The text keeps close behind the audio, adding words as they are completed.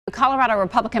Colorado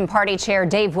Republican Party Chair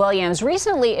Dave Williams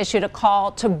recently issued a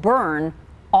call to burn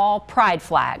all pride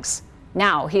flags.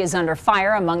 Now he is under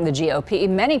fire among the GOP,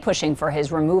 many pushing for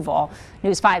his removal.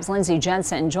 News 5's Lindsay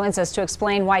Jensen joins us to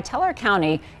explain why Teller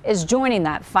County is joining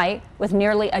that fight with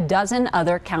nearly a dozen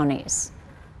other counties.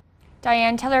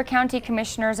 Diane, Teller County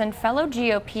commissioners and fellow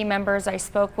GOP members I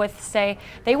spoke with say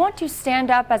they want to stand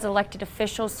up as elected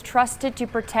officials trusted to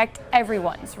protect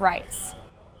everyone's rights.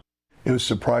 It was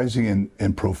surprising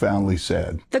and profoundly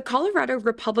sad. The Colorado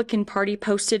Republican Party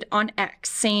posted on X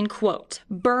saying, quote,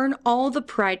 "Burn all the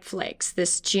pride flags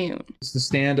this June." To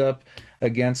stand up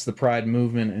against the pride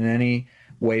movement in any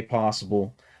way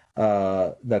possible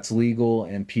that's legal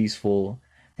and peaceful,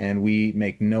 and we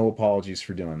make no apologies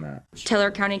for doing that. Teller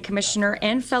County Commissioner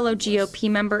and fellow GOP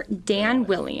member Dan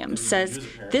Williams says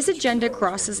this agenda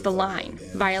crosses the line,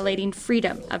 violating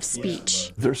freedom of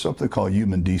speech. There's something called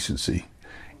human decency.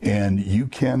 And you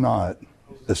cannot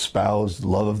espouse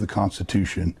love of the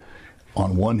Constitution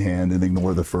on one hand and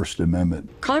ignore the First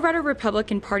Amendment. Colorado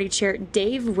Republican Party Chair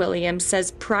Dave Williams says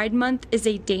Pride Month is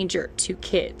a danger to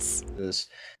kids. This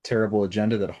terrible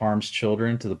agenda that harms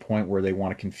children to the point where they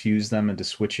want to confuse them into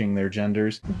switching their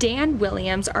genders. Dan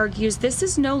Williams argues this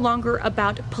is no longer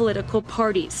about political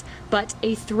parties, but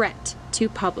a threat to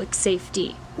public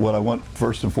safety. What I want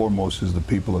first and foremost is the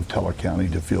people of Teller County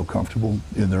to feel comfortable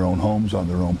in their own homes, on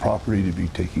their own property, to be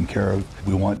taken care of.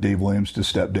 We want Dave Williams to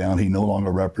step down. He no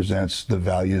longer represents the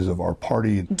values of our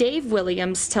party. Dave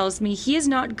Williams tells me he is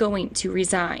not going to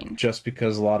resign. Just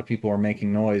because a lot of people are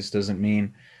making noise doesn't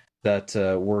mean that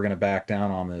we're going to back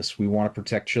down on this. We want to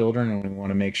protect children, and we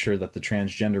want to make sure that the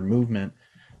transgender movement,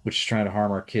 which is trying to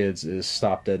harm our kids, is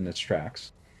stopped dead in its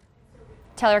tracks.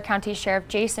 Teller County Sheriff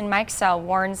Jason Mikesell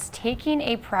warns taking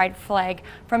a pride flag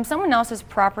from someone else's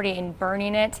property and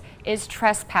burning it is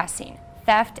trespassing,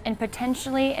 theft, and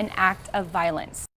potentially an act of violence.